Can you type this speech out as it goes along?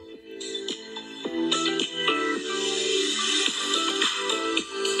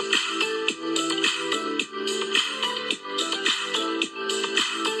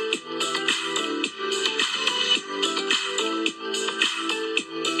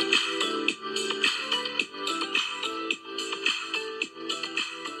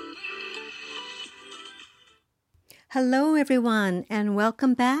Hello, everyone, and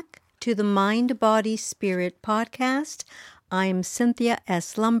welcome back to the Mind, Body, Spirit podcast. I'm Cynthia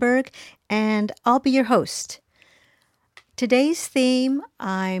S. Lumberg, and I'll be your host. Today's theme,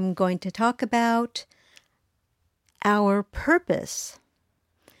 I'm going to talk about our purpose.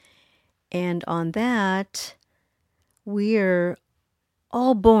 And on that, we're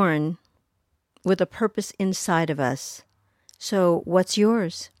all born with a purpose inside of us. So, what's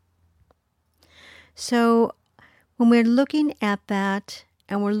yours? So, when we're looking at that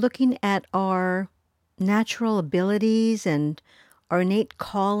and we're looking at our natural abilities and our innate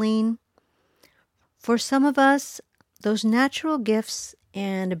calling, for some of us, those natural gifts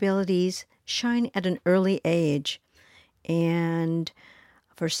and abilities shine at an early age. And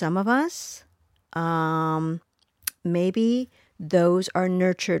for some of us, maybe those are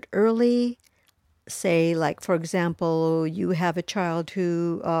nurtured early. Say, like, for example, you have a child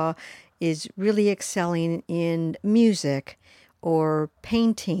who is really excelling in music or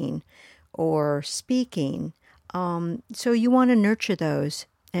painting or speaking. So you want to nurture those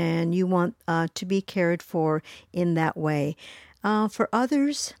and you want to be cared for in that way. For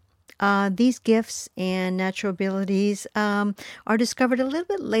others, these gifts and natural abilities are discovered a little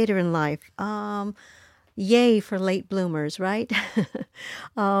bit later in life. Yay for late bloomers, right?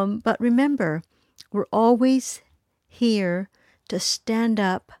 But remember, we're always here to stand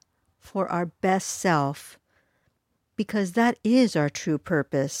up for our best self, because that is our true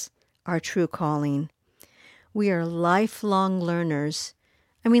purpose, our true calling. We are lifelong learners.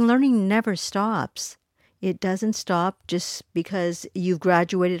 Learning never stops. It doesn't stop just because you've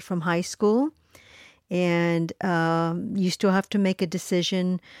graduated from high school and you still have to make a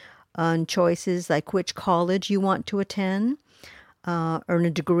decision on choices like which college you want to attend, earn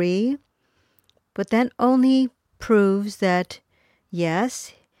a degree. But that only proves that,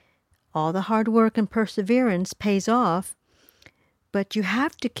 yes, all the hard work and perseverance pays off, but you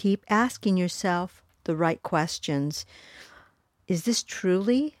have to keep asking yourself the right questions. Is this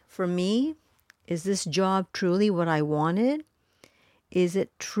truly for me? Is this job truly what I wanted? Is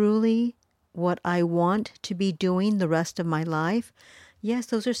it truly what I want to be doing the rest of my life? Yes,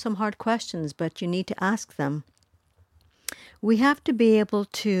 those are some hard questions, but you need to ask them. We have to be able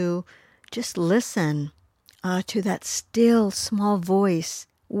to just listen to that still small voice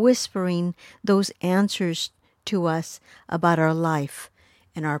whispering those answers to us about our life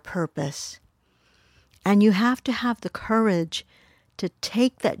and our purpose. And you have to have the courage to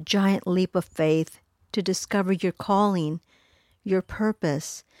take that giant leap of faith to discover your calling, your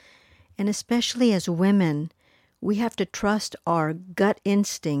purpose. And especially as women, we have to trust our gut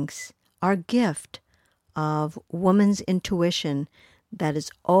instincts, our gift of woman's intuition that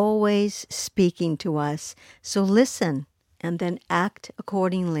is always speaking to us. So listen and then act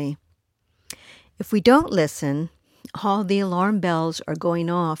accordingly. If we don't listen, all the alarm bells are going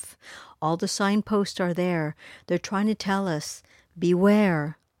off. All the signposts are there. They're trying to tell us,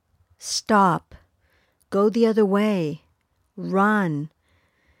 beware, stop, go the other way, run.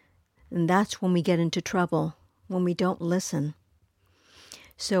 And that's when we get into trouble, when we don't listen.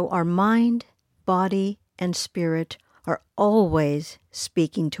 So our mind, body, and spirit are always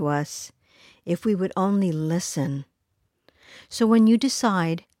speaking to us if we would only listen. So when you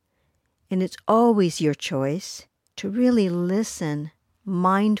decide, and it's always your choice, to really listen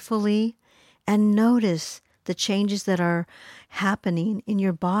mindfully and notice the changes that are happening in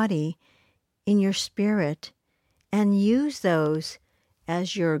your body, in your spirit, and use those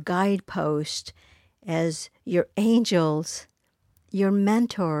as your guidepost, as your angels, your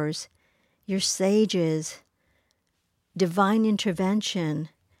mentors, your sages, divine intervention,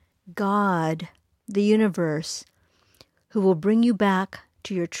 God, the universe, who will bring you back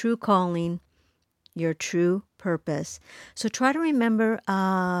to your true calling, your true purpose. So try to remember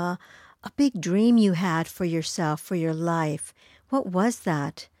a big dream you had for yourself, for your life. What was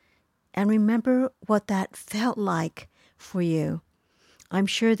that? And remember what that felt like for you. I'm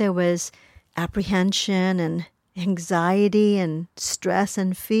sure there was apprehension and anxiety and stress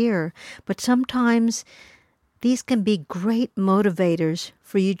and fear, but sometimes these can be great motivators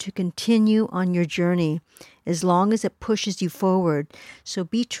for you to continue on your journey as long as it pushes you forward. So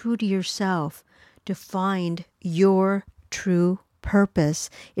be true to yourself to find your true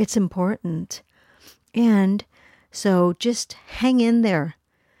purpose. It's important. And so just hang in there,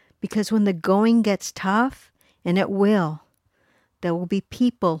 because when the going gets tough, and it will, there will be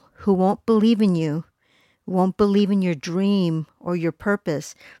people who won't believe in you, won't believe in your dream or your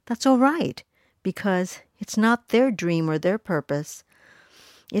purpose. That's all right, because it's not their dream or their purpose.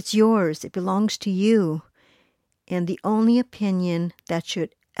 It's yours. It belongs to you. And the only opinion that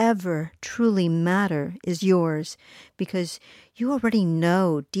should ever truly matter is yours, because you already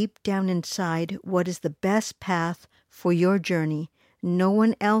know deep down inside what is the best path for your journey. No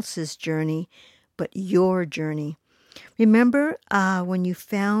one else's journey, but your journey. Remember when you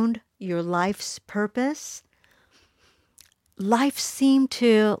found your life's purpose? Life seemed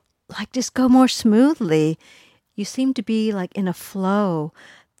to just go more smoothly. You seemed to be in a flow.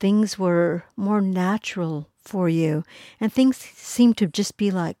 Things were more natural for you, and things seemed to just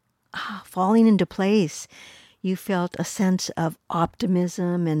be falling into place. You felt a sense of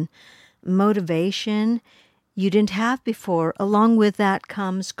optimism and motivation you didn't have before. Along with that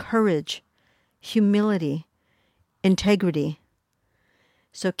comes courage, humility, integrity.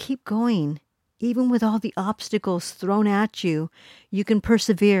 So keep going. Even with all the obstacles thrown at you, you can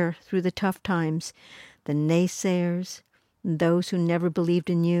persevere through the tough times. The naysayers, those who never believed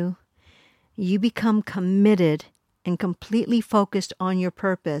in you. You become committed and completely focused on your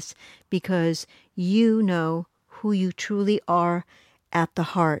purpose because you know who you truly are at the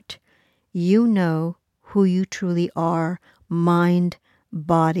heart. You know who you truly are, mind,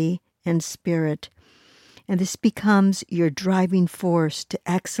 body, and spirit. And this becomes your driving force to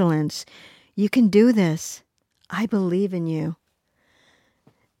excellence. You can do this. I believe in you.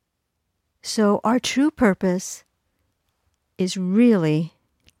 So our true purpose is really,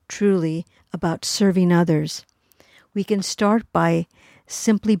 truly about serving others. We can start by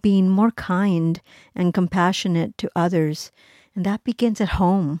simply being more kind and compassionate to others. And that begins at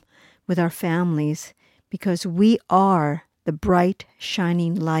home with our families, because we are the bright,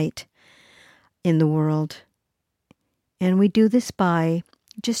 shining light in the world. And we do this by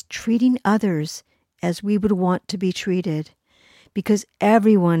just treating others as we would want to be treated, because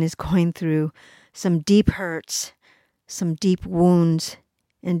everyone is going through some deep hurts, some deep wounds,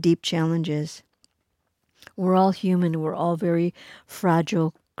 and deep challenges. We're all human. We're all very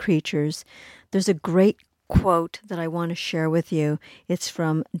fragile creatures. There's a great quote that I want to share with you. It's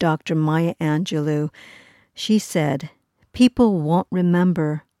from Dr. Maya Angelou. She said, "People won't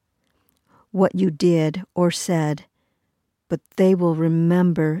remember what you did or said, but they will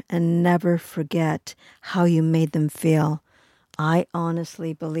remember and never forget how you made them feel." I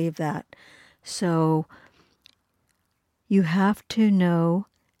honestly believe that. So you have to know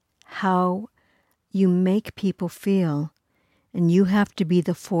how you make people feel, and you have to be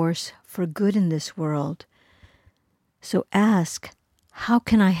the force for good in this world. So ask, how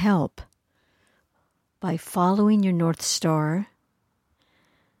can I help? By following your North Star,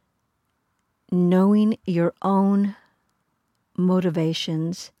 knowing your own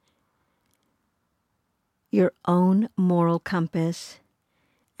motivations, your own moral compass,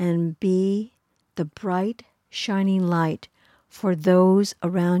 and be the bright, shining light for those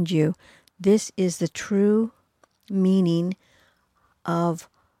around you. This is the true meaning of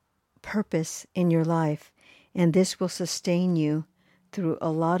purpose in your life, and this will sustain you through a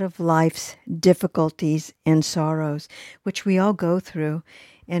lot of life's difficulties and sorrows, which we all go through,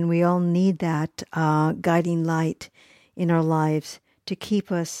 and we all need that guiding light in our lives to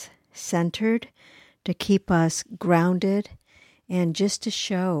keep us centered, to keep us grounded, and just to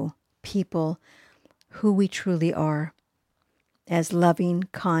show people who we truly are as loving,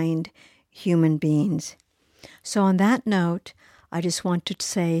 kind human beings. So on that note, I just want to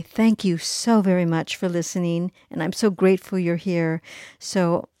say thank you so very much for listening, and I'm so grateful you're here.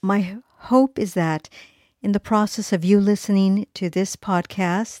 So my hope is that in the process of you listening to this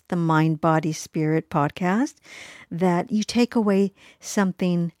podcast, the Mind, Body, Spirit podcast, that you take away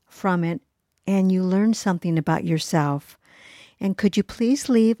something from it and you learn something about yourself. And could you please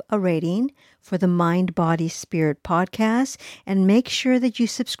leave a rating for the Mind, Body, Spirit podcast, and make sure that you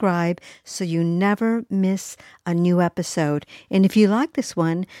subscribe so you never miss a new episode. And if you like this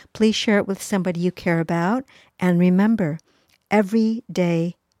one, please share it with somebody you care about. And remember, every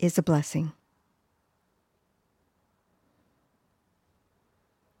day is a blessing.